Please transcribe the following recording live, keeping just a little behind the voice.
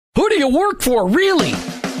Who do you work for, really?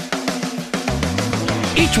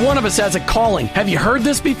 Each one of us has a calling. Have you heard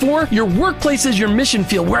this before? Your workplace is your mission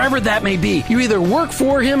field, wherever that may be. You either work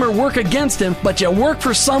for him or work against him, but you work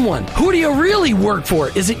for someone. Who do you really work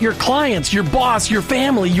for? Is it your clients, your boss, your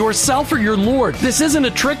family, yourself, or your Lord? This isn't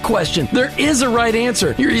a trick question. There is a right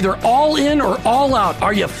answer. You're either all in or all out.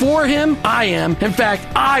 Are you for him? I am. In fact,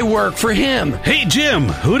 I work for him. Hey, Jim,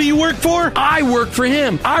 who do you work for? I work for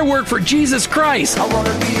him. I work for Jesus Christ. I want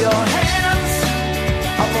to be your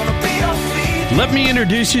hands. I want to be your feet. Let me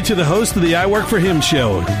introduce you to the host of the I Work For Him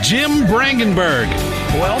show, Jim Brangenberg.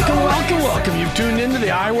 Welcome. You've tuned into the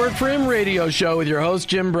I Work For Him radio show with your host,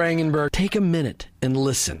 Jim Brangenberg. Take a minute and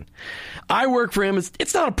listen. I Work For Him,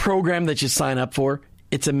 it's not a program that you sign up for.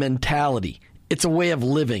 It's a mentality. It's a way of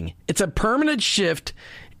living. It's a permanent shift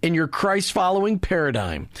in your Christ-following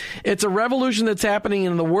paradigm. It's a revolution that's happening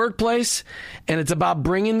in the workplace, and it's about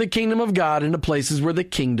bringing the kingdom of God into places where the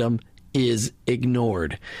kingdom is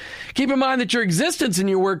ignored. Keep in mind that your existence in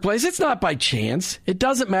your workplace, it's not by chance. It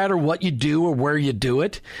doesn't matter what you do or where you do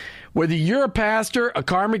it. Whether you're a pastor, a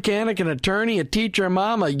car mechanic, an attorney, a teacher, a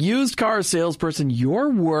mom, a used car salesperson, your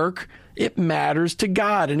work, it matters to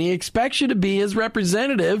God, and He expects you to be His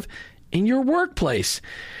representative in your workplace.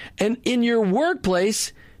 And in your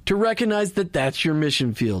workplace, to recognize that that's your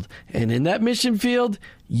mission field. And in that mission field,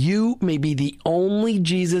 you may be the only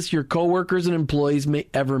Jesus your coworkers and employees may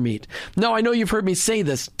ever meet. Now, I know you've heard me say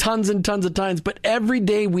this tons and tons of times, but every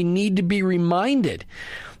day we need to be reminded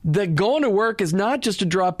that going to work is not just to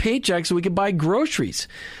draw paychecks so we can buy groceries.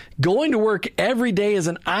 Going to work every day is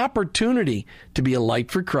an opportunity to be a light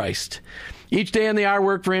for Christ. Each day on the I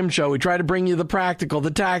Work For Him show, we try to bring you the practical, the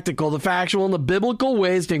tactical, the factual, and the biblical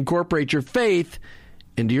ways to incorporate your faith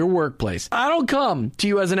into your workplace. I don't come to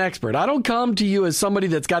you as an expert. I don't come to you as somebody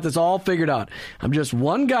that's got this all figured out. I'm just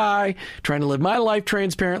one guy trying to live my life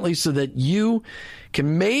transparently so that you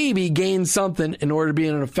can maybe gain something in order to be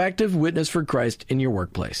an effective witness for Christ in your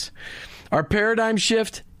workplace. Our paradigm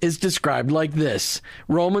shift is described like this.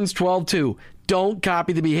 Romans 12:2. Don't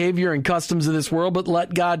copy the behavior and customs of this world, but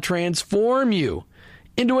let God transform you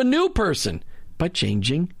into a new person by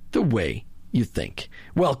changing the way you think.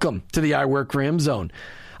 Welcome to the I Work For Him zone.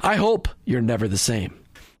 I hope you're never the same.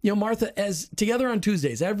 You know, Martha, as together on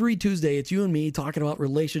Tuesdays, every Tuesday, it's you and me talking about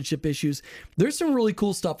relationship issues. There's some really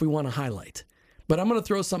cool stuff we want to highlight, but I'm going to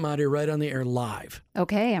throw something out here right on the air live.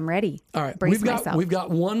 Okay, I'm ready. All right, Brace myself. we've got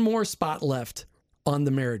one more spot left on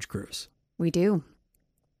the marriage cruise. We do.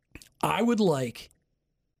 I would like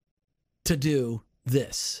to do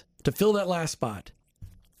this to fill that last spot.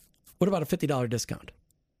 What about a $50 discount?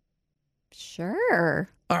 Sure.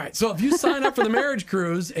 All right. So if you sign up for the marriage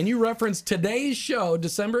cruise and you reference today's show,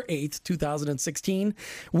 December 8th, 2016,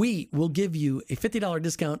 we will give you a $50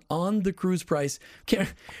 discount on the cruise price.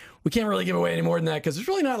 We can't really give away any more than that because there's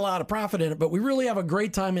really not a lot of profit in it, but we really have a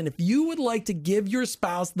great time. And if you would like to give your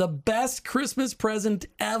spouse the best Christmas present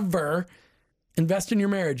ever, invest in your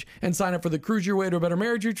marriage and sign up for the Cruise Your Way to a Better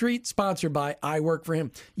Marriage Retreat, sponsored by I Work For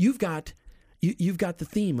Him. You've got the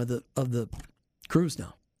theme of the cruise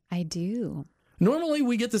now. I do. Normally,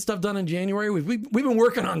 we get this stuff done in January. We've been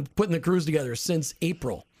working on putting the cruise together since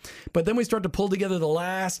April. But then we start to pull together the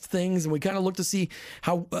last things, and we kind of look to see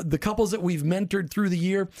how the couples that we've mentored through the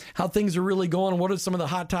year, how things are really going, and what are some of the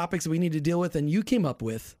hot topics that we need to deal with. And you came up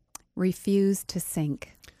with... Refuse to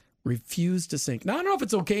sink. Refuse to sink. Now, I don't know if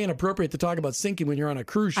it's okay and appropriate to talk about sinking when you're on a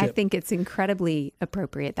cruise ship. I think it's incredibly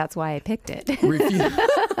appropriate. That's why I picked it.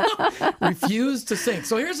 Refuse to sink.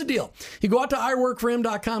 So here's the deal. You go out to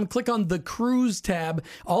iworkforhim.com, click on the cruise tab.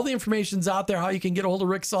 All the information's out there, how you can get a hold of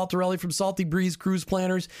Rick Saltarelli from Salty Breeze Cruise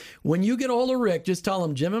Planners. When you get a hold of Rick, just tell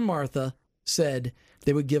him Jim and Martha said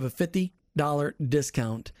they would give a $50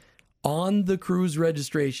 discount on the cruise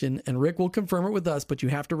registration, and Rick will confirm it with us, but you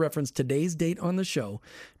have to reference today's date on the show,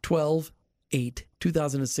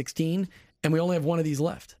 12/8/2016, and we only have one of these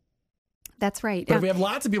left. That's right. But if we have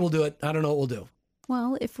lots of people do it, I don't know what we'll do.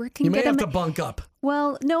 Well, if Rick can you get may have to bunk up.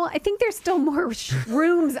 Well, no, I think there's still more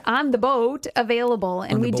rooms on the boat available,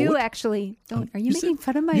 and we do actually. Are you making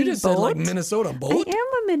fun of my boat? You just said like Minnesota boat. I am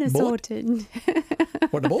a Minnesotan.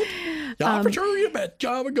 What, the boat? Yeah, for sure. You bet.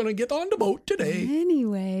 We're going to get on the boat today.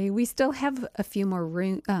 Anyway, we still have a few more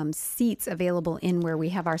seats available in where we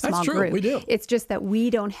have our small group. That's true. We do. It's just that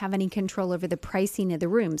we don't have any control over the pricing of the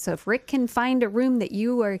room. So if Rick can find a room that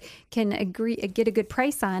you can get a good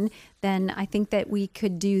price on, then I think that we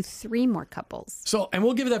could do 3 more couples. So, and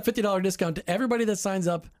we'll give that $50 discount to everybody that signs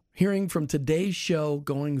up hearing from today's show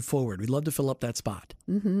going forward. We'd love to fill up that spot,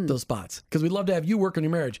 those spots, because we'd love to have you work on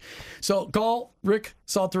your marriage. So call Rick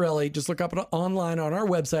Saltarelli. Just look up it online on our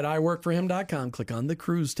website, iworkforhim.com. Click on the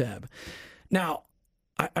cruise tab. Now,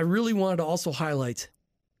 I really wanted to also highlight,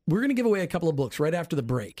 we're going to give away a couple of books right after the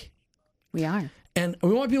break. We are. And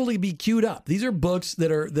we want people to be queued up. These are books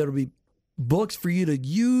that'll be books for you to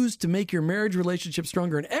use to make your marriage relationship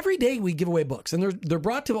stronger. And every day we give away books, and they're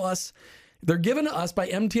brought to us. They're given to us by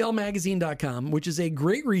MTLmagazine.com, which is a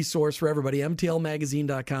great resource for everybody,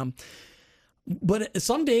 MTLmagazine.com. But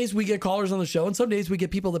some days we get callers on the show, and some days we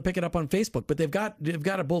get people that pick it up on Facebook. But they've got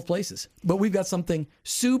it both places. But we've got something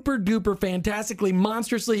super duper, fantastically,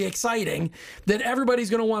 monstrously exciting that everybody's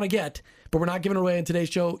going to want to get. But we're not giving it away in today's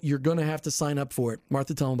show. You're going to have to sign up for it.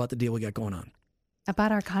 Martha, tell them about the deal we got going on.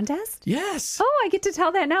 About our contest? Yes. Oh, I get to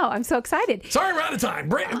tell that now. I'm so excited. Sorry, we're out of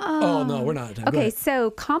time. Oh, no, we're not out of time. Okay,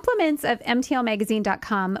 so compliments of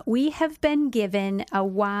MTLmagazine.com. We have been given a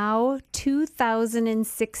WOW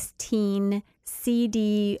 2016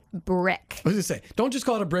 CD brick. I was going to say, don't just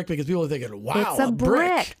call it a brick because people are thinking, wow, it's a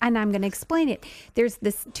brick. And I'm going to explain it. There's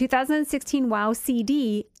this 2016 WOW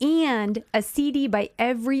CD and a CD by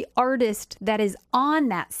every artist that is on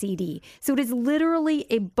that CD. So it is literally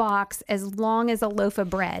a box as long as a loaf of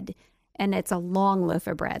bread. And it's a long loaf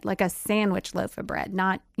of bread, like a sandwich loaf of bread,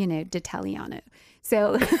 not, d'Italiano.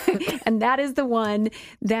 So, and that is the one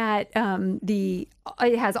that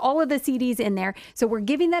it has all of the CDs in there. So we're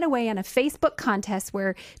giving that away on a Facebook contest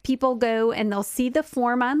where people go and they'll see the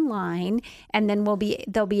form online, and then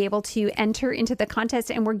they'll be able to enter into the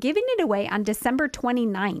contest. And we're giving it away on December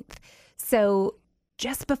 29th. So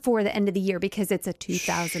just before the end of the year, because it's a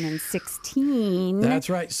 2016. That's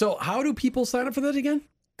right. So how do people sign up for that again?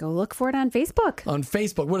 Go look for it on Facebook. On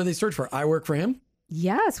Facebook. What do they search for? I Work for Him?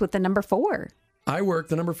 Yes, with the number 4.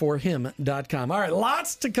 iwork4him.com. All right,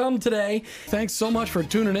 lots to come today. Thanks so much for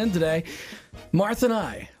tuning in today. Martha and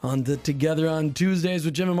I on the Together on Tuesdays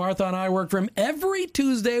with Jim and Martha on I Work For Him. Every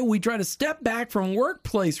Tuesday, we try to step back from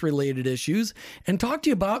workplace-related issues and talk to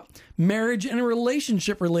you about marriage and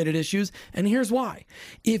relationship-related issues. And here's why.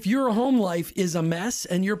 If your home life is a mess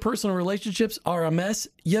and your personal relationships are a mess,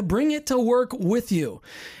 you bring it to work with you.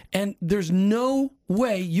 And there's no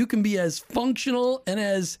way you can be as functional and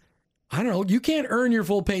as you can't earn your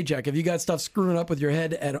full paycheck if you got stuff screwing up with your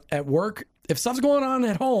head at work. If stuff's going on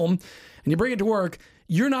at home and you bring it to work,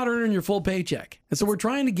 you're not earning your full paycheck. And so we're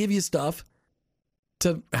trying to give you stuff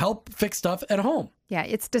to help fix stuff at home. Yeah,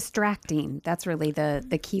 it's distracting. That's really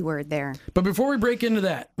the key word there. But before we break into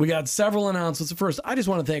that, we got several announcements. First, I just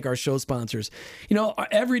want to thank our show sponsors.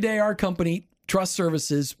 Every day our company, Trust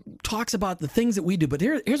Services, talks about the things that we do. But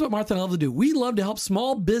here's what Martha and I love to do. We love to help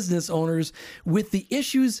small business owners with the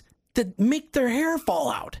issues that make their hair fall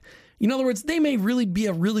out. In other words, they may really be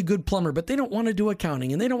a really good plumber, but they don't want to do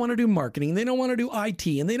accounting, and they don't want to do marketing, they don't want to do IT,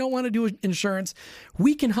 and they don't want to do insurance.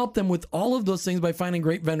 We can help them with all of those things by finding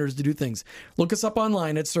great vendors to do things. Look us up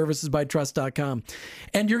online at servicesbytrust.com.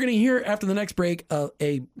 And you're going to hear after the next break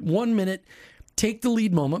a 1-minute Take the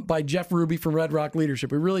Lead moment by Jeff Ruby from Red Rock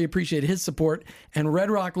Leadership. We really appreciate his support, and Red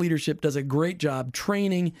Rock Leadership does a great job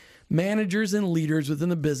training managers and leaders within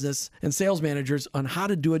the business and sales managers on how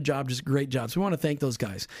to do a job, just a great job. So we want to thank those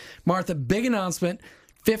guys. Martha, big announcement,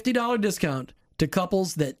 $50 discount to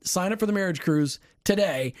couples that sign up for the marriage cruise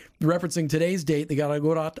today, referencing today's date. They got to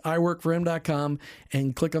go to iworkforhim.com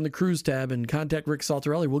and click on the cruise tab and contact Rick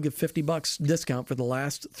Saltarelli. We'll give $50 discount for the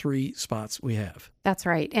last 3 spots we have. That's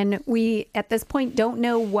right. And we, at this point, don't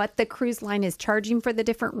know what the cruise line is charging for the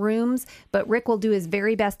different rooms, but Rick will do his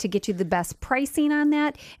very best to get you the best pricing on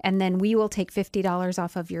that. And then we will take $50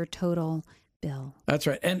 off of your total bill. That's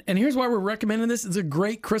right. And here's why we're recommending this. It's a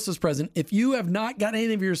great Christmas present. If you have not got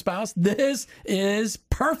anything for your spouse, this is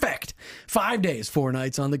perfect. 5 days, 4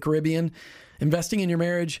 nights on the Caribbean. Investing in your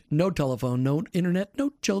marriage, no telephone, no internet,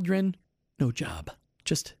 no children, no job.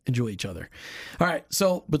 Just enjoy each other. All right.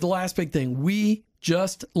 So, but the last big thing, we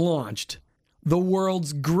just launched the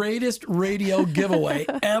world's greatest radio giveaway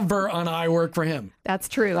ever on I Work For Him. That's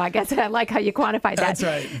true. I guess I like how you quantified that. That's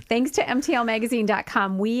right. Thanks to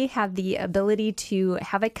MTLmagazine.com, we have the ability to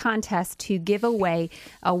have a contest to give away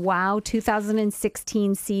a WOW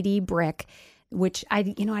 2016 CD brick, which I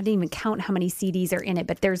didn't even count how many CDs are in it,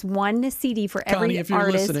 but there's one CD for every Connie, if you're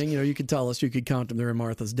artist. listening, you could tell us. You could count them. They're in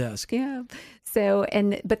Martha's desk. Yeah. So,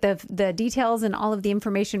 but the details and all of the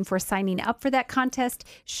information for signing up for that contest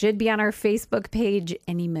should be on our Facebook page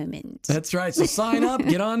any moment. That's right. So sign up,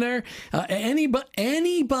 get on there.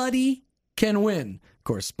 Anybody can win. Of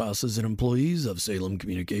course, spouses and employees of Salem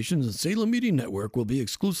Communications and Salem Media Network will be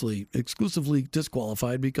exclusively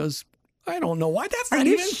disqualified because I don't know why. That's Are not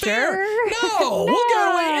you even fair. sure? No, we'll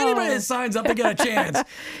give away anybody that signs up to get a chance.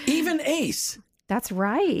 Even Ace. That's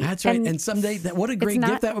right. That's right. And someday, what a great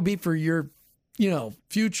gift that would be for your,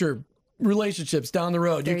 future relationships down the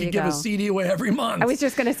road. You could give a CD away every month. I was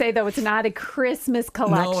just going to say, though, it's not a Christmas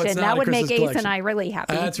collection. No, it's not that a would make Christmas Ace collection. and I really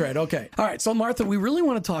happy. That's right. Okay. All right. So, Martha, we really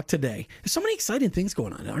want to talk today. There's so many exciting things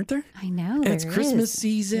going on, aren't there? I know. And it's there Christmas is.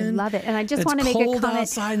 season. I love it. And I just want to make a It's cold comment.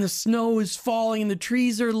 outside and the snow is falling and the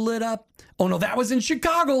trees are lit up. Oh, no, that was in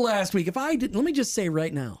Chicago last week. Let me just say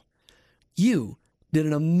right now, you did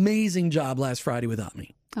an amazing job last Friday without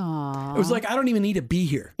me. Aww. It was like, I don't even need to be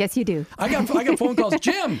here. Yes, you do. I got phone calls.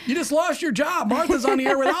 Jim, you just lost your job. Martha's on the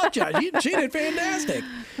air without you. She did fantastic.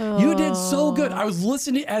 You did so good. I was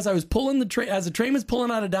listening as I was pulling the train, as the train was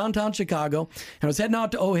pulling out of downtown Chicago, and I was heading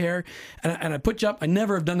out to O'Hare, and I put you up. I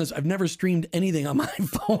never have done this. I've never streamed anything on my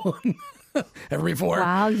phone ever before.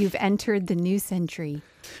 Wow, you've entered the new century.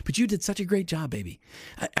 But you did such a great job, baby.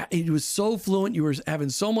 It was so fluent. You were having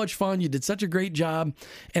so much fun. You did such a great job.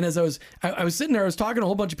 And as I was sitting there, I was talking to a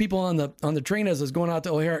whole bunch of people on the train as I was going out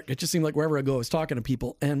to O'Hare. It just seemed like wherever I go, I was talking to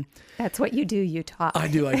people. And that's what you do. You talk. I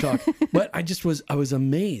do. I talk. But I was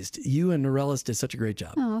amazed. You and Norellis did such a great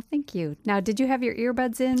job. Oh, thank you. Now, did you have your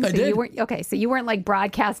earbuds in? I did. So you weren't like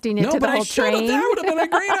broadcasting it No, to the but whole I should have. train? That would have been a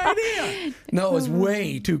great idea. No, it was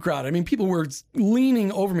way too crowded. I mean, people were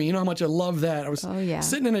leaning over me. You know how much I love that. I was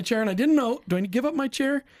sitting in a chair and I didn't know, do I give up my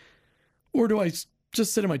chair or do I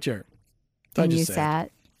just sit in my chair? And you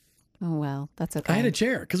sat? Oh, well, that's okay. I had a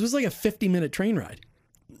chair because it was like a 50-minute train ride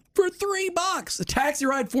for $3. A taxi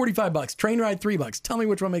ride, $45. Train ride, $3. Tell me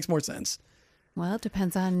which one makes more sense. Well, it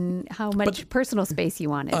depends on how much personal space you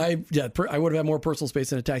wanted. I would have had more personal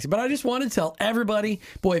space in a taxi. But I just wanted to tell everybody,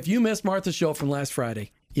 boy, if you missed Martha's show from last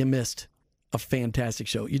Friday, you missed a fantastic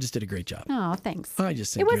show. You just did a great job. Oh, thanks. I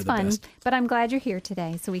just think it was you're the fun, best. but I'm glad you're here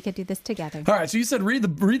today so we could do this together. All right, so you said read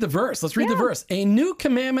the verse. Let's read the verse. A new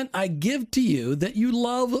commandment I give to you, that you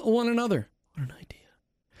love one another. What an idea.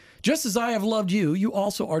 Just as I have loved you, you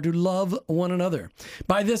also are to love one another.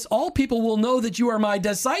 By this, all people will know that you are my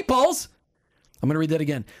disciples. I'm going to read that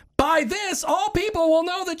again. By this, all people will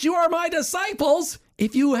know that you are my disciples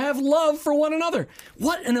if you have love for one another.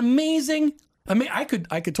 What an amazing... I could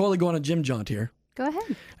totally go on a Jim jaunt here. Go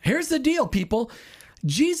ahead. Here's the deal, people.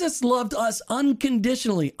 Jesus loved us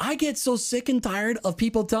unconditionally. I get so sick and tired of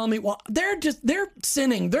people telling me, well, they're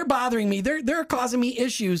sinning. They're bothering me. They're causing me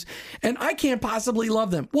issues and I can't possibly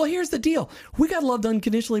love them. Well, here's the deal. We got loved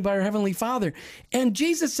unconditionally by our Heavenly Father. And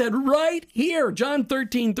Jesus said right here, John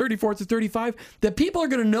 13:34-35, that people are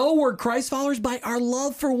going to know we're Christ followers by our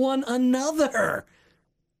love for one another.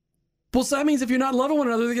 Well, so that means if you're not loving one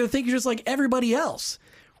another, they're going to think you're just like everybody else.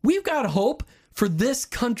 We've got hope for this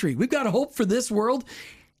country. We've got hope for this world.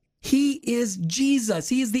 He is Jesus.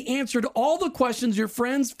 He is the answer to all the questions your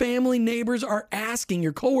friends, family, neighbors are asking,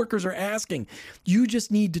 your coworkers are asking. You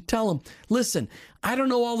just need to tell them, listen, I don't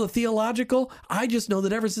know all the theological. I just know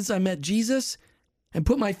that ever since I met Jesus and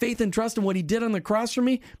put my faith and trust in what he did on the cross for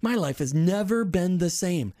me, my life has never been the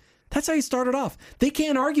same. That's how he started off. They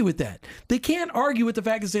can't argue with that. They can't argue with the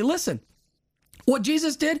fact and say, listen, what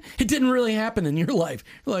Jesus did, it didn't really happen in your life.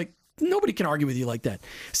 Like, nobody can argue with you like that.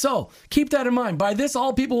 So keep that in mind. By this,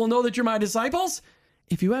 all people will know that you're my disciples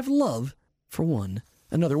if you have love for one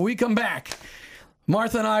another. When we come back,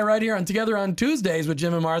 Martha and I right here on Together on Tuesdays with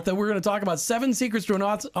Jim and Martha, we're going to talk about 7 Secrets to an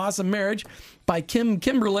Awesome Marriage by Kim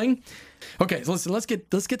Kimberling. Okay, so listen, let's get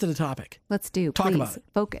to the topic. Let's do. Talk please. about it.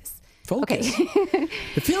 Focus. Focus. Okay.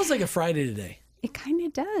 It feels like a Friday today. It kind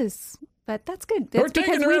of does, but that's good. We're That's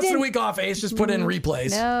taking because the we rest of the didn't- week off, Ace. Just put in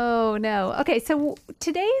replays. No. Okay, so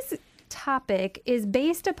today's topic is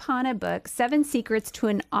based upon a book, 7 Secrets to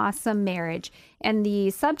an Awesome Marriage. And the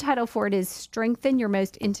subtitle for it is Strengthen Your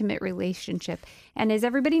Most Intimate Relationship. And as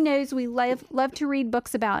everybody knows, we love to read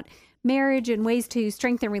books about marriage and ways to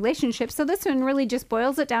strengthen relationships. So this one really just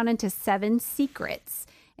boils it down into 7 secrets.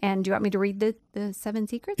 And do you want me to read the 7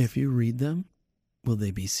 secrets? If you read them, will they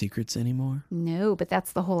be secrets anymore? No, but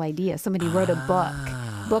that's the whole idea. Somebody wrote a book.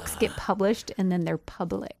 Books get published and then they're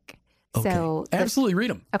public. Okay. So absolutely read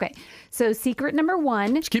them. Okay. So secret number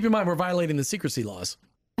 1, Just keep in mind, we're violating the secrecy laws.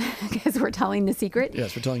 because we're telling the secret.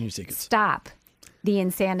 Yes, we're telling you secrets. Stop the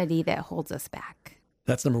insanity that holds us back.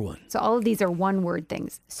 That's number 1. So all of these are one-word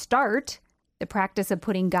things. Start the practice of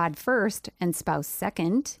putting God first and spouse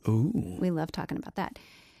second. Ooh. We love talking about that.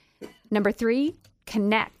 Number 3,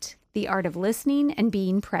 connect the art of listening and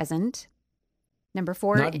being present. Number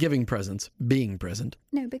 4. Not giving presents, being present.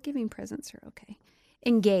 No, but giving presents are okay.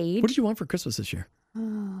 Engage. What did you want for Christmas this year?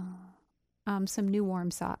 some new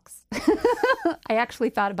warm socks. I actually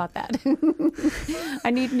thought about that.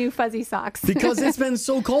 I need new fuzzy socks. Because it's been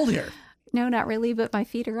so cold here. No, not really, but my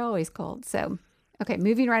feet are always cold. So, okay,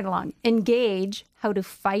 moving right along. Engage, how to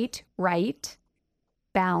fight right.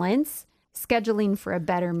 Balance, scheduling for a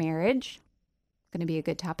better marriage. Going to be a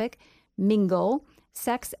good topic. Mingle,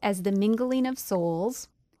 sex as the mingling of souls.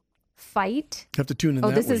 Fight. You have to tune in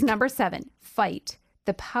that this week. is number 7. Fight.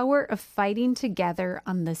 The power of fighting together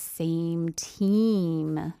on the same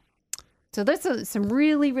team. So there's some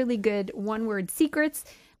really, really good one-word secrets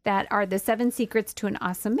that are the 7 secrets to an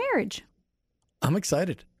awesome marriage. I'm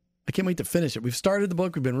excited. I can't wait to finish it. We've started the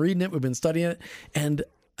book. We've been reading it. We've been studying it. And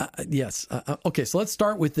yes. Okay, so let's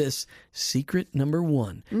start with this secret number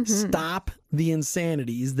 1. Mm-hmm. Stop the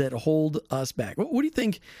insanities that hold us back. What do you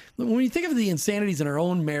think, when you think of the insanities in our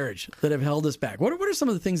own marriage that have held us back, what are some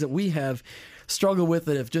of the things that we have struggled with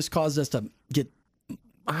that have just caused us to get,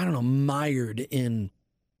 mired in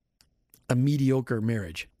a mediocre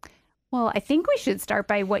marriage? Well, I think we should start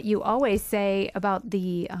by what you always say about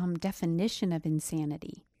the definition of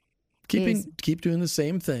insanity. Keep doing the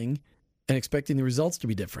same thing and expecting the results to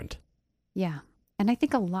be different. Yeah. And I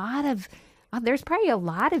think there's probably a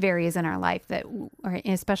lot of areas in our life or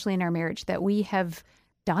especially in our marriage, that we have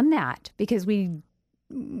done that because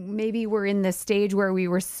maybe we're in the stage where we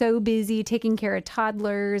were so busy taking care of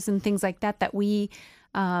toddlers and things like that we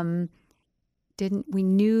we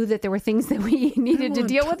knew that there were things that we needed to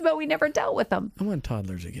deal with, but we never dealt with them. I want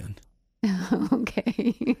toddlers again.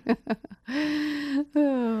 Okay.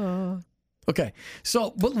 Oh. Okay.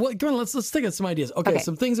 So, come on, let's think of some ideas. Okay.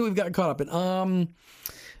 Some things that we've got caught up in,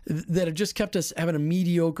 that have just kept us having a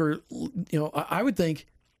mediocre, I would think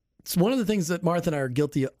it's one of the things that Martha and I are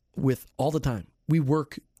guilty with all the time. We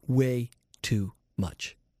work way too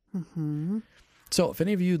much. Mm-hmm. So if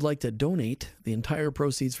any of you would like to donate the entire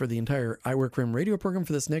proceeds for the entire I Work For Him radio program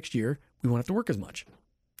for this next year, we won't have to work as much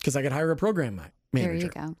because I could hire a program manager. There you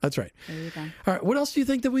go. That's right. There you go. All right. What else do you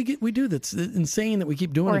think that we do that's insane that we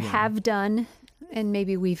keep doing? Or again? have done, and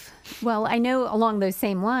maybe I know along those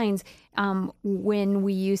same lines, when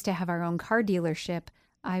we used to have our own car dealership,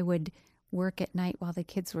 I would work at night while the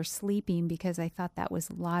kids were sleeping because I thought that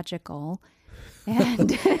was logical.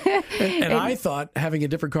 And I thought having a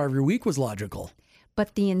different car every week was logical.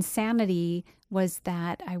 But the insanity was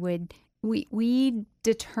that we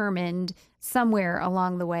determined somewhere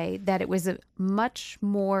along the way that it was a much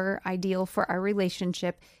more ideal for our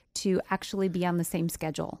relationship to actually be on the same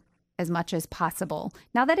schedule as much as possible.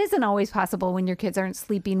 Now, that isn't always possible when your kids aren't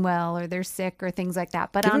sleeping well or they're sick or things like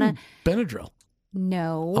that. But Give them Benadryl.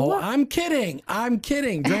 No. Oh, I'm kidding.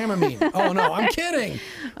 Dramamine. Oh, no, I'm kidding.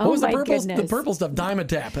 What was the purple stuff?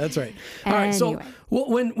 Dimetap. That's right. All right. So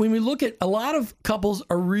when we look at a lot of couples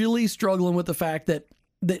are really struggling with the fact that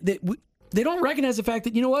they don't recognize the fact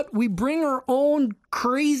that, you know what? We bring our own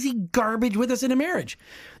crazy garbage with us in a marriage.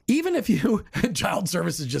 Even if child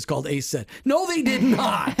services just called Ace said, no, they did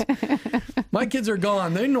not. My kids are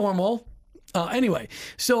gone. They're normal. Anyway,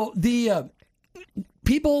 so the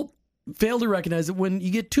people fail to recognize that when you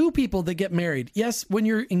get 2 people that get married, yes, when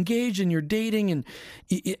you're engaged and you're dating and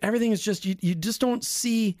everything is just, you just don't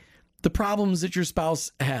see the problems that your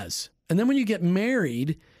spouse has. And then when you get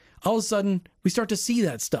married, all of a sudden we start to see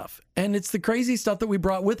that stuff. And it's the crazy stuff that we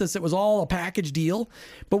brought with us. It was all a package deal,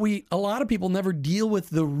 but a lot of people never deal with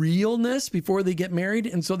the realness before they get married.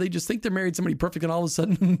 And so they just think they're married somebody perfect. And all of a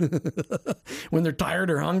sudden when they're tired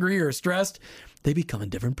or hungry or stressed, they become a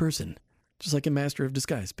different person. Just like a master of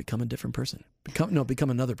disguise, become a different person. Become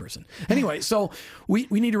another person. Anyway, so we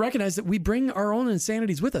need to recognize that we bring our own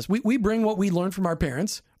insanities with us. We bring what we learned from our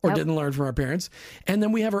parents or didn't learn from our parents. And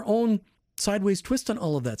then we have our own sideways twist on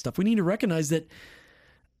all of that stuff. We need to recognize that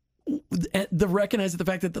the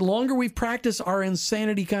fact that the longer we've practiced our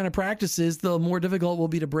insanity kind of practices, the more difficult it will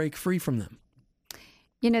be to break free from them.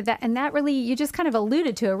 That really, you just kind of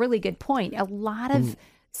alluded to a really good point. A lot of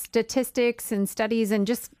statistics and studies and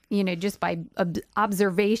just by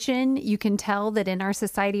observation, you can tell that in our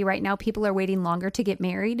society right now, people are waiting longer to get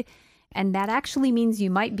married. And that actually means you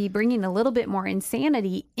might be bringing a little bit more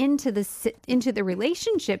insanity into the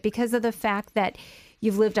relationship because of the fact that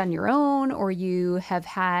you've lived on your own, or you have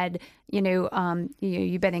had,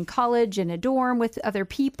 you've been in college in a dorm with other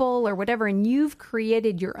people or whatever, and you've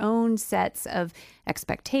created your own sets of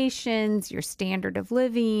expectations, your standard of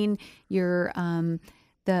living, your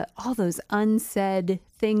all those unsaid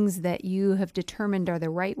things that you have determined are the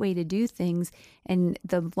right way to do things. And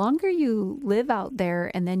the longer you live out there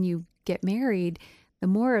and then you get married, the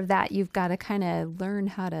more of that you've got to kind of learn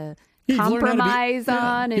how to compromise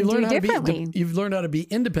on and do differently. You've learned how to be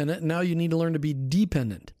independent, and now you need to learn to be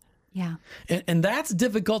dependent. Yeah. And that's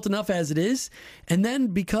difficult enough as it is. And then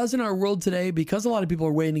because in our world today, because a lot of people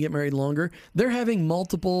are waiting to get married longer, they're having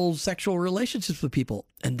multiple sexual relationships with people.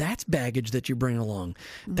 And that's baggage that you bring along.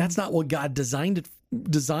 That's not what God designed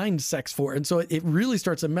sex for. And so it really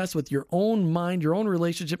starts to mess with your own mind, your own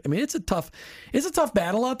relationship. I mean, it's a tough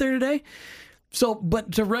battle out there today. So,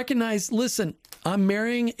 but to recognize, listen, I'm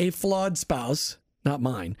marrying a flawed spouse. Not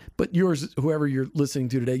mine, but yours, whoever you're listening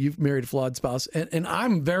to today, you've married a flawed spouse, and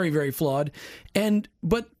I'm very, very flawed.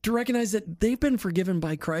 But to recognize that they've been forgiven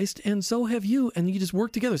by Christ, and so have you, and you just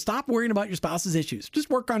work together. Stop worrying about your spouse's issues.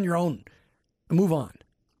 Just work on your own and move on.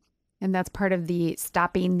 And that's part of the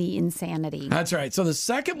stopping the insanity. That's right. So the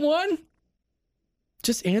second one,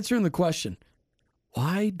 just answering the question,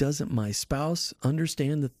 why doesn't my spouse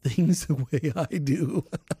understand the things the way I do?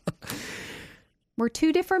 We're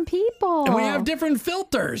two different people. And we have different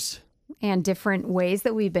filters. And different ways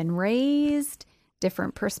that we've been raised,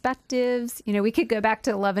 different perspectives. You know, we could go back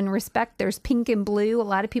to love and respect. There's pink and blue. A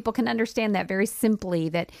lot of people can understand that very simply,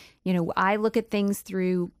 that, you know, I look at things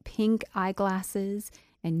through pink eyeglasses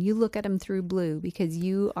and you look at them through blue because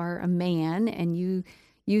you are a man and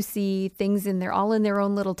you see things all in their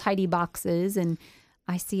own little tidy boxes, and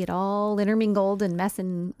I see it all intermingled and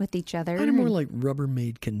messing with each other. Kind of more like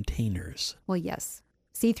Rubbermaid containers. Well, yes.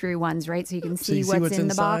 See-through ones, right? So you can see what's in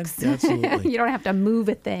the inside? box. Yeah, absolutely. You don't have to move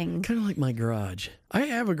a thing. Kind of like my garage. I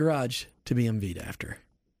have a garage to be envied after.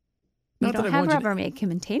 You don't have Rubbermaid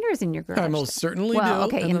containers in your garage. I most certainly do. Well,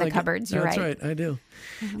 okay, in the cupboards, you're right. That's right, I do.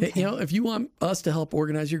 Okay. You know, if you want us to help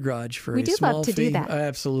organize your garage for We a do small love to fee, do that.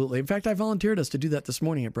 Absolutely. In fact, I volunteered us to do that this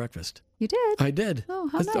morning at breakfast. You did? I did. Oh,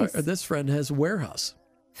 how nice. This friend has a warehouse.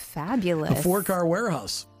 Fabulous. A 4-car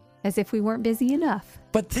warehouse. As if we weren't busy enough.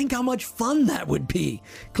 But think how much fun that would be.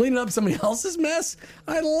 Cleaning up somebody else's mess.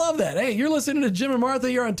 I love that. Hey, you're listening to Jim and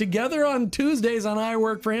Martha. You're on Together on Tuesdays on I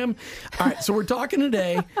Work for Him. All right, so we're talking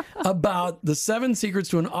today about the 7 secrets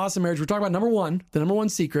to an awesome marriage. We're talking about the number one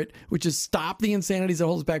secret, which is stop the insanities that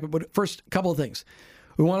holds us back. But first, a couple of things.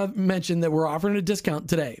 We want to mention that we're offering a discount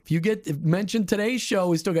today. If you mention today's show,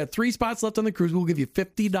 we still got 3 spots left on the cruise. We'll give you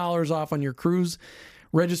 $50 off on your cruise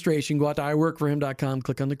registration. Go out to iworkforhim.com,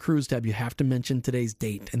 click on the cruise tab. You have to mention today's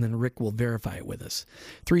date, and then Rick will verify it with us.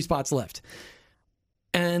 3 spots left.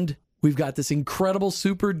 And we've got this incredible,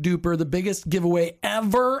 super duper, the biggest giveaway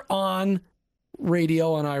ever on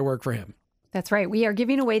radio on I Work for Him. That's right. We are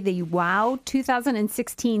giving away the WOW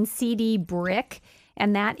 2016 CD brick.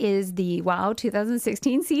 And that is the WOW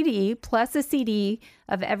 2016 CD plus a CD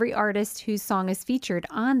of every artist whose song is featured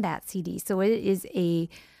on that CD. So it is a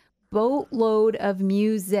boatload of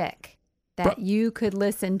music that you could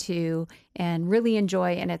listen to and really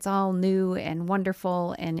enjoy, and it's all new and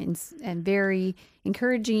wonderful and very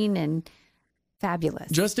encouraging and fabulous.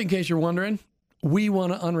 Just in case you're wondering, we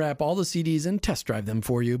want to unwrap all the CDs and test drive them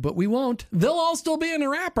for you, but we won't. They'll all still be in a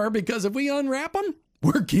wrapper because if we unwrap them,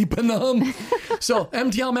 we're keeping them. So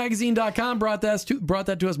MTLmagazine.com brought that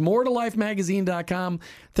to us. MoreToLifeMagazine.com.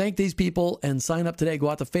 Thank these people and sign up today. Go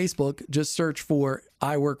out to Facebook. Just search for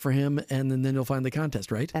I Work for Him, and then you'll find the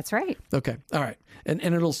contest, right? That's right. Okay. All right. And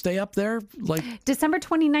it'll stay up there like December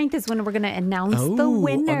 29th is when we're going to announce the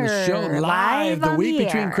winner. On the show, live the on week the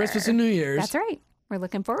between air. Christmas and New Year's. That's right. We're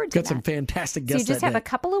looking forward to Got that. some fantastic So guests you just have that a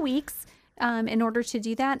couple of weeks in order to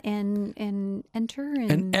do that and enter.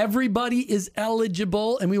 And everybody is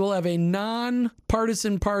eligible, and we will have a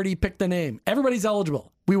non-partisan party pick the name. Everybody's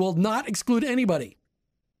eligible. We will not exclude anybody.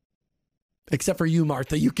 Except for you,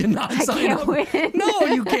 Martha. You cannot sign up. Win. No,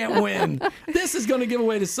 you can't win. This is going to give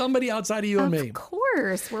away to somebody outside of you and me. Of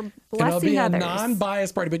course. We're And blessing it'll be others. a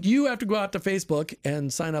non-biased party. But you have to go out to Facebook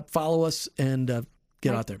and sign up, follow us, and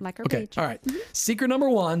get out there. Like our okay. page. All right. Secret number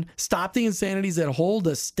 1, stop the insanities that hold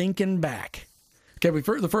us stinking back. Okay.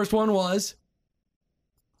 The first one was?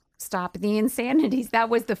 Stop the insanities. That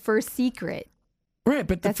was the first secret. Right.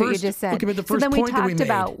 But That's what you just said. Okay, but the first so then we point that we talked made.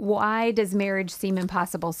 about why does marriage seem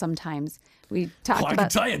impossible sometimes. We talked Well, I can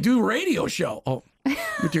about tell you, do a radio show. Oh,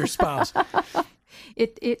 with your spouse.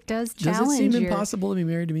 it does challenge Does it seem your- impossible to be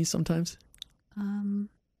married to me sometimes?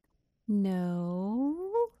 No.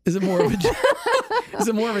 Is it more of a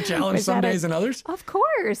challenge Was some that days than others? Of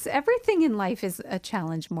course. Everything in life is a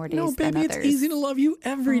challenge more days No, than baby, others. it's easy to love you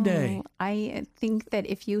every day. Oh, I think that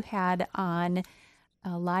if you had on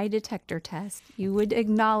a lie detector test, you would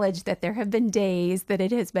acknowledge that there have been days that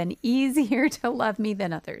it has been easier to love me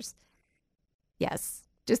than others. Yes.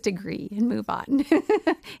 Just agree and move on.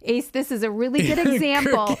 Ace, this is a really good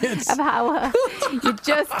example Crickets. of how you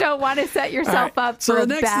just don't want to set yourself All right, up so for the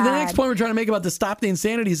next bad. point we're trying to make about the stop the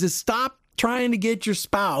insanities is stop trying to get your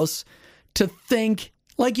spouse to think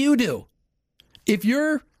like you do. If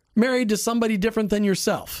you're married to somebody different than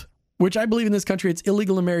yourself, which I believe in this country, it's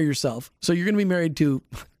illegal to marry yourself. So you're going to be married to,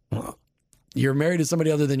 well, you're married to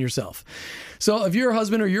somebody other than yourself. So if your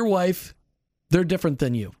husband or your wife, they're different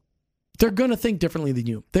than you. They're going to think differently than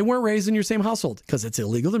you. They weren't raised in your same household because it's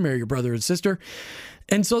illegal to marry your brother and sister.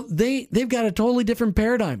 And so they've got a totally different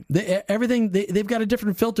paradigm. They've got a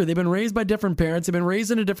different filter. They've been raised by different parents. They've been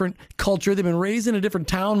raised in a different culture. They've been raised in a different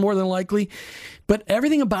town more than likely. But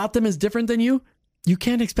everything about them is different than you. You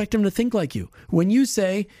can't expect them to think like you. When you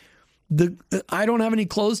say, I don't have any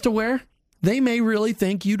clothes to wear, they may really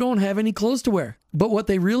think you don't have any clothes to wear. But what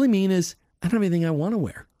they really mean is, I don't have anything I want to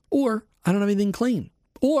wear. Or, I don't have anything clean.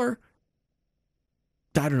 Or,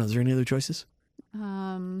 I don't know. Is there any other choices?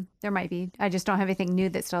 There might be. I just don't have anything new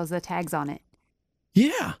that still has the tags on it.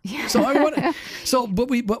 Yeah. So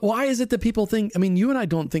but why is it that people think, I mean, you and I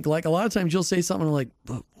don't think like, a lot of times you'll say something like,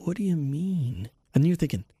 but what do you mean? And you're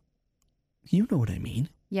thinking, you know what I mean.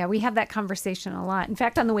 Yeah, we have that conversation a lot. In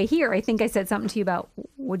fact, on the way here, I think I said something to you about,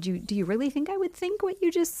 do you really think I would think what you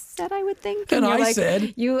just said I would think? And I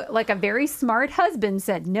said, you, like a very smart husband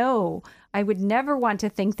said, no, I would never want to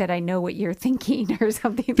think that I know what you're thinking or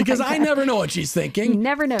something because like that. I never know what she's thinking. You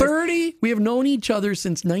never know. We have known each other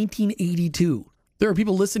since 1982. There are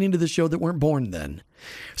people listening to the show that weren't born then.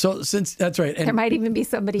 So that's right. And there might even be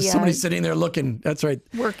somebody sitting there looking. That's right.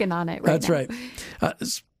 Working on it right That's now.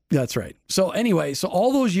 right. That's right. So anyway,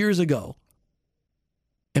 all those years ago,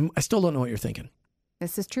 and I still don't know what you're thinking.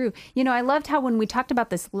 This is true. You know, I loved how when we talked about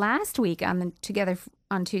this last week Together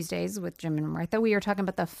on Tuesdays with Jim and Martha, we were talking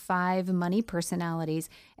about the 5 money personalities,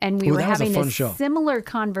 and we were having a similar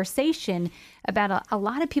conversation about a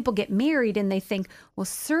lot of people get married and they think, well,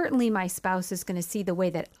 certainly my spouse is going to see the way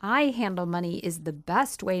that I handle money is the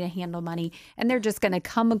best way to handle money, and they're just going to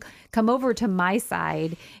come over to my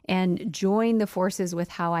side and join the forces with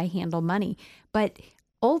how I handle money. But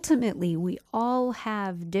ultimately, we all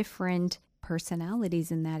have different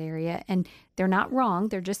personalities in that area, and they're not wrong,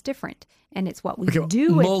 they're just different, and it's what we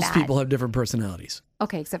do with most people have different personalities.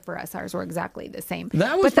 Okay, except for us. Ours were exactly the same.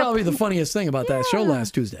 That was probably the funniest thing about that show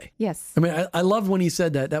last Tuesday. Yes. I mean, I loved when he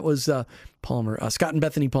said that. That was Palmer, Scott and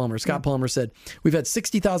Bethany Palmer. Scott Palmer said, we've had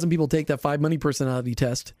 60,000 people take that 5 money personality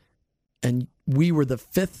test, and we were the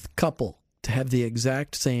 5th couple to have the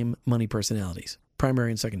exact same money personalities, primary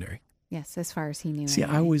and secondary. Yes, as far as he knew. See,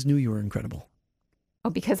 anyway. I always knew you were incredible. Oh,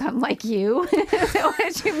 because I'm like you? Is that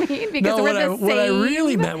what you mean? Because no, we're the same? What I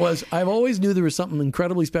really meant was I've always knew there was something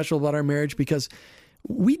incredibly special about our marriage because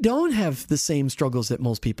we don't have the same struggles that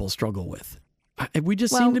most people struggle with. We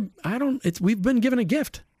just seem to, we've been given a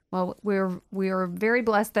gift. Well, we're very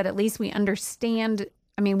blessed that at least we understand.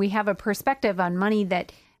 I mean, we have a perspective on money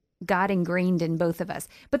that God ingrained in both of us.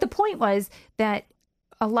 But the point was that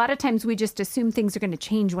a lot of times we just assume things are going to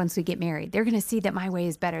change once we get married. They're going to see that my way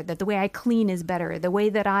is better, that the way I clean is better, the way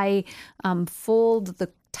that I fold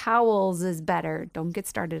the towels is better. Don't get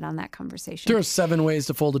started on that conversation. There are 7 ways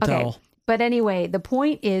to fold a towel. But anyway, the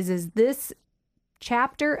point is this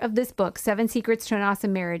chapter of this book, 7 Secrets to an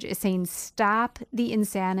Awesome Marriage, is saying stop the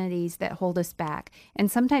insanities that hold us back.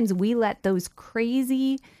 And sometimes we let those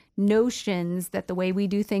crazy notions that the way we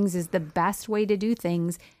do things is the best way to do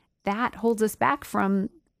things, that holds us back from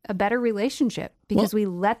a better relationship because we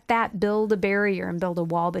let that build a barrier and build a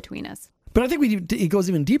wall between us. But I think it goes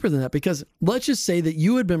even deeper than that because let's just say that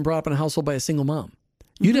you had been brought up in a household by a single mom.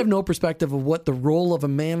 You'd have no perspective of what the role of a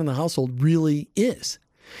man in the household really is.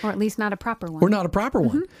 Or at least not a proper one. Or not a proper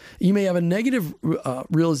one. You may have a negative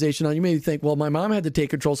realization on. You may think, well, my mom had to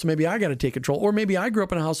take control, so maybe I got to take control. Or maybe I grew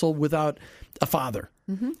up in a household without a father.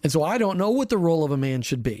 And so I don't know what the role of a man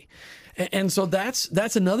should be. And so that's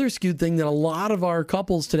another skewed thing that a lot of our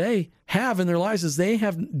couples today have in their lives is they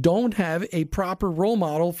don't have a proper role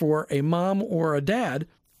model for a mom or a dad,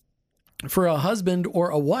 for a husband or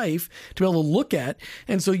a wife to be able to look at.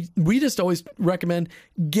 And so we just always recommend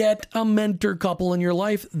get a mentor couple in your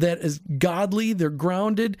life that is godly, they're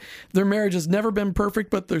grounded, their marriage has never been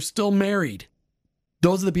perfect, but they're still married.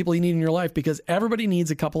 Those are the people you need in your life because everybody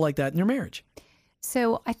needs a couple like that in their marriage.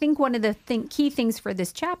 So I think one of the key things for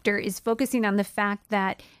this chapter is focusing on the fact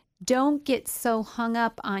that don't get so hung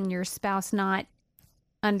up on your spouse not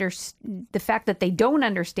the fact that they don't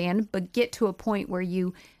understand, but get to a point where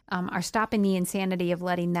you are stopping the insanity of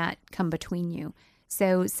letting that come between you.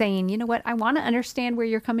 So saying, you know what, I want to understand where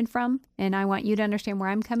you're coming from, and I want you to understand where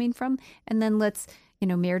I'm coming from. And then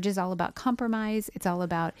marriage is all about compromise. It's all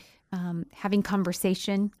about having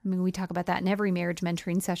conversation. I mean, we talk about that in every marriage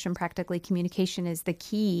mentoring session. Practically, communication is the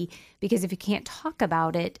key because if you can't talk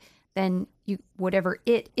about it, then whatever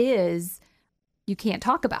it is, you can't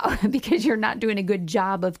talk about because you're not doing a good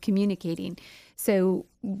job of communicating. So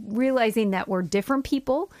realizing that we're different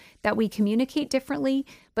people, that we communicate differently,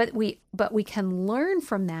 but we can learn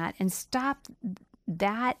from that and stop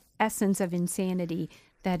that essence of insanity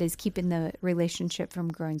that is keeping the relationship from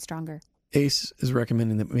growing stronger. Ace is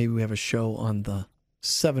recommending that maybe we have a show on the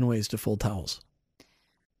 7 ways to fold towels.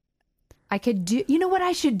 I could do, you know what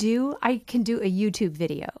I should do? I can do a YouTube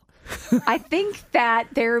video. I think that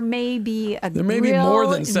there may be more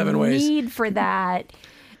than 7 ways. Need for that.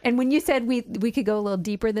 And when you said we could go a little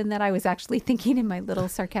deeper than that, I was actually thinking in my little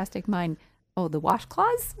sarcastic mind, oh, the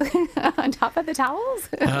washcloths on top of the towels?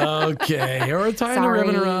 Okay, or tying the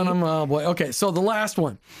ribbon around them. Oh, boy. Okay, so the last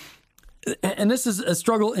one. And this is a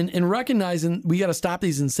struggle in recognizing we got to stop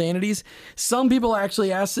these insanities. Some people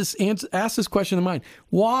actually ask this question of mine.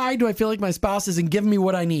 Why do I feel like my spouse isn't giving me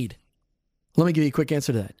what I need? Let me give you a quick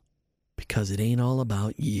answer to that. Because it ain't all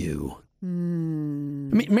about you. I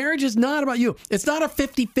mean, marriage is not about you. It's not a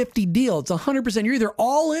 50-50 deal. It's 100%. You're either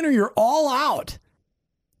all in or you're all out.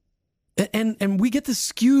 And we get this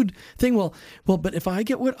skewed thing. Well, but if I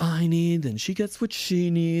get what I need, then she gets what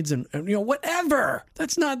she needs, and whatever.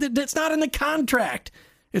 That's not in the contract.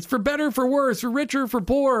 It's for better, for worse, for richer, for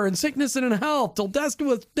poorer, in sickness and in health, till death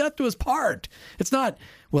do us part. It's not.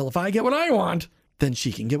 Well, if I get what I want, then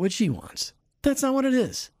she can get what she wants. That's not what it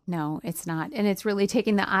is. No, it's not. And it's really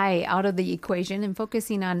taking the I out of the equation and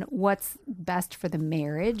focusing on what's best for the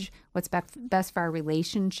marriage, what's best for our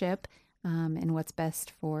relationship, and what's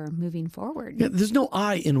best for moving forward. Yeah, there's no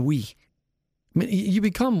I in we. I mean, you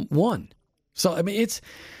become one. So, I mean,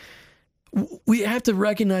 we have to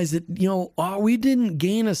recognize that, we didn't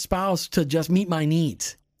gain a spouse to just meet my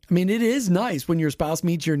needs. I mean, it is nice when your spouse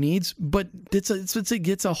meets your needs, but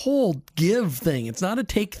it's a whole give thing. It's not a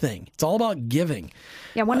take thing. It's all about giving.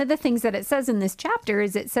 Yeah, one of the things that it says in this chapter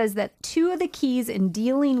is it says that 2 of the keys in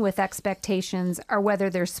dealing with expectations are whether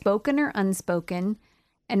they're spoken or unspoken,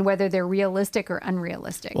 and whether they're realistic or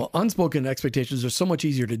unrealistic. Well, unspoken expectations are so much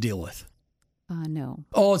easier to deal with. No.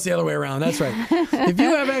 Oh, it's the other way around. That's right. If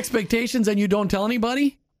you have expectations and you don't tell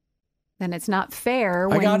anybody, then it's not fair.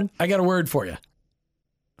 I got a word for you.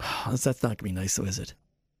 That's not going to be nice, though, is it?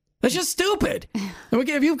 That's just stupid.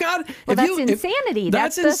 Okay, if you've got, that's insanity.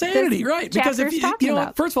 That's insanity, right? Because if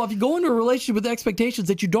first of all, if you go into a relationship with expectations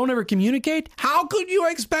that you don't ever communicate, how could you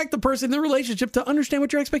expect the person in the relationship to understand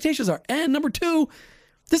what your expectations are? And number 2.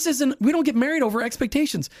 We don't get married over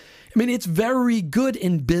expectations. I mean, it's very good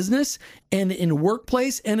in business and in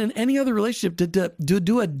workplace and in any other relationship to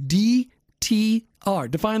do a DTR,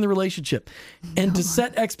 define the relationship, and to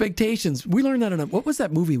set expectations. We learned that what was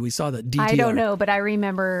that movie we saw that DTR? I don't know, but I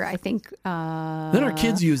remember, I think... then our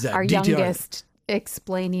kids use that, our DTR. Youngest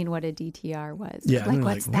explaining what a DTR was. Yeah. Like,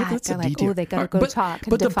 what's that? What's They're like, DTR? they got to go talk and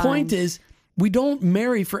But define. The point is, we don't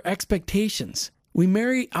marry for expectations. We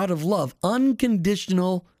marry out of love,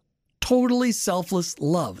 unconditional, totally selfless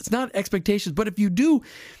love. It's not expectations. But if you do,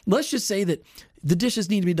 let's just say that the dishes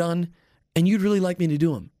need to be done and you'd really like me to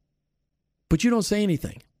do them, but you don't say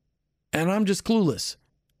anything and I'm just clueless.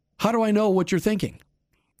 How do I know what you're thinking?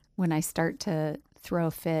 When I start to throw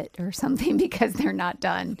a fit or something because they're not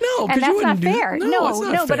done. No, and that's not fair. No, it's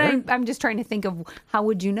not fair. But I'm just trying to think of how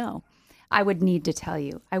would you know? I would need to tell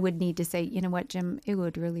you. I would need to say, you know what, Jim, it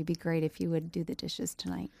would really be great if you would do the dishes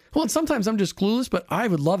tonight. Well, and sometimes I'm just clueless, but I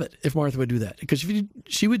would love it if Martha would do that. Because if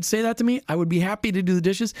she would say that to me, I would be happy to do the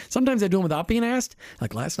dishes. Sometimes I do them without being asked.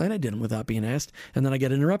 Like last night, I did them without being asked. And then I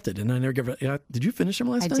get interrupted. And I never give did you finish them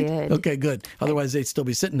last night? I did. Okay, good. Otherwise, they'd still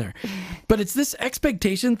be sitting there. But it's this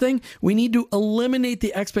expectation thing. We need to eliminate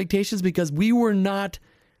the expectations because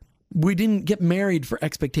we didn't get married for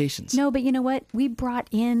expectations. No, but you know what? We brought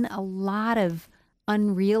in a lot of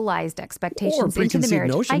unrealized expectations into the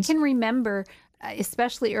marriage. Notions. I can remember,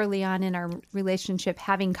 especially early on in our relationship,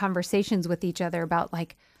 having conversations with each other about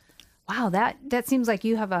like, wow, that seems like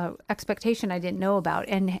you have a expectation I didn't know about,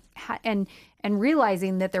 and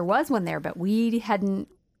realizing that there was one there, but we hadn't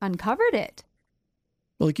uncovered it.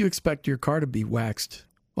 Well, like you expect your car to be waxed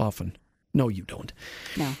often. No, you don't.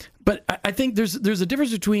 No. But I think there's a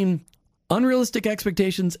difference between unrealistic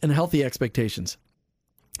expectations and healthy expectations.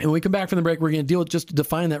 And when we come back from the break, we're going to deal with just to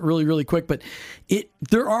define that really, really quick. But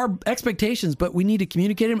there are expectations, but we need to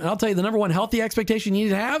communicate them. And I'll tell you the number one healthy expectation you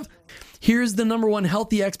need to have. Here's the number one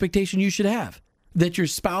healthy expectation you should have. That your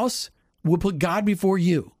spouse will put God before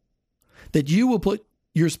you. That you will put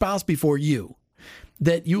your spouse before you.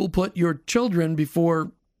 That you will put your children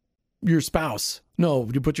before your spouse. No,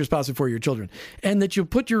 you put your spouse before your children. And that you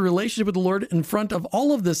put your relationship with the Lord in front of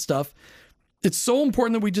all of this stuff. It's so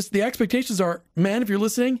important that the expectations are, man, if you're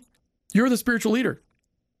listening, you're the spiritual leader.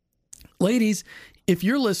 Ladies, if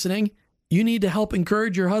you're listening, you need to help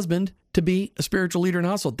encourage your husband to be a spiritual leader in a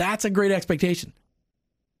household. That's a great expectation.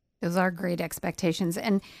 Those are great expectations.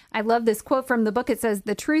 And I love this quote from the book. It says,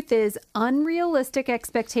 "The truth is, unrealistic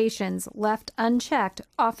expectations left unchecked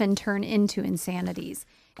often turn into insanities."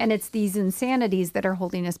 And it's these insanities that are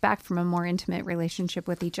holding us back from a more intimate relationship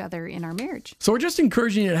with each other in our marriage. So we're just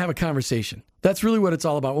encouraging you to have a conversation. That's really what it's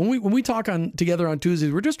all about. When we talk together on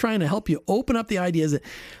Tuesdays, we're just trying to help you open up the ideas that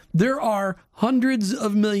there are hundreds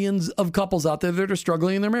of millions of couples out there that are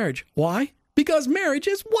struggling in their marriage. Why? Because marriage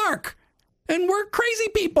is work. And we're crazy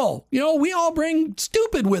people. We all bring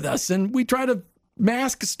stupid with us, and we try to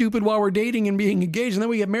mask stupid while we're dating and being engaged, and then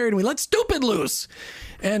we get married and we let stupid loose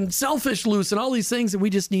and selfish loose and all these things that we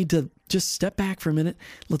just need to just step back for a minute.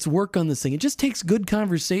 Let's work on this thing. It just takes good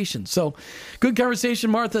conversation. So good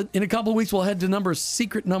conversation, Martha. In a couple of weeks, we'll head to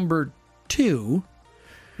secret number 2.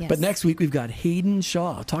 Yes. But next week, we've got Hayden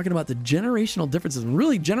Shaw talking about the generational differences and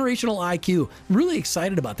really generational IQ. I'm really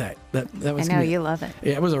excited about that. That was I know you love it.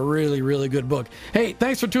 Yeah, it was a really, really good book. Hey,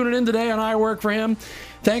 thanks for tuning in today on I Work for Him.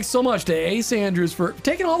 Thanks so much to Ace Andrews for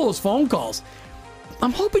taking all those phone calls.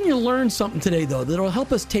 I'm hoping you learned something today, though, that'll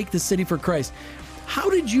help us take the city for Christ. How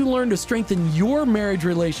did you learn to strengthen your marriage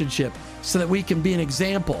relationship so that we can be an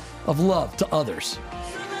example of love to others?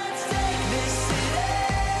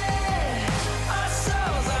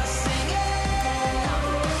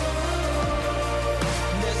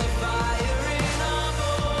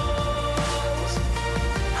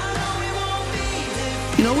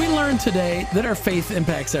 We learned today that our faith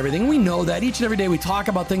impacts everything. We know that. Each and every day we talk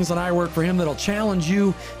about things on I Work for Him that'll challenge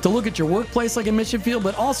you to look at your workplace like a mission field,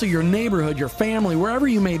 but also your neighborhood, your family, wherever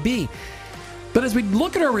you may be. But as we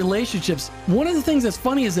look at our relationships, one of the things that's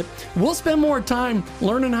funny is that we'll spend more time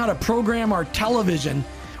learning how to program our television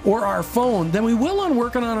or our phone than we will on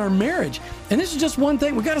working on our marriage. And this is just one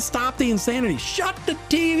thing. We got to stop the insanity. Shut the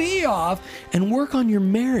TV off and work on your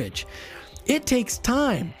marriage. It takes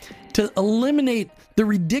time to eliminate the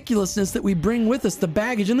ridiculousness that we bring with us, the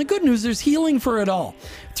baggage. And the good news, there's healing for it all.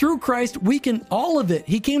 Through Christ, we can, all of it.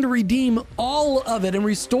 He came to redeem all of it and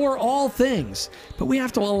restore all things. But we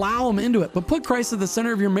have to allow Him into it. But put Christ at the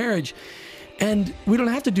center of your marriage. And we don't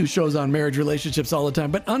have to do shows on marriage relationships all the time.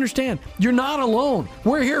 But understand, you're not alone.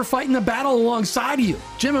 We're here fighting the battle alongside of you.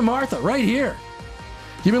 Jim and Martha, right here.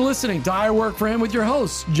 You've been listening to I Work for Him with your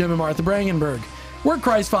hosts, Jim and Martha Brangenberg. We're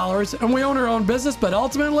Christ followers, and we own our own business, but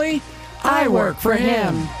ultimately, I work for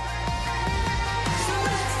Him.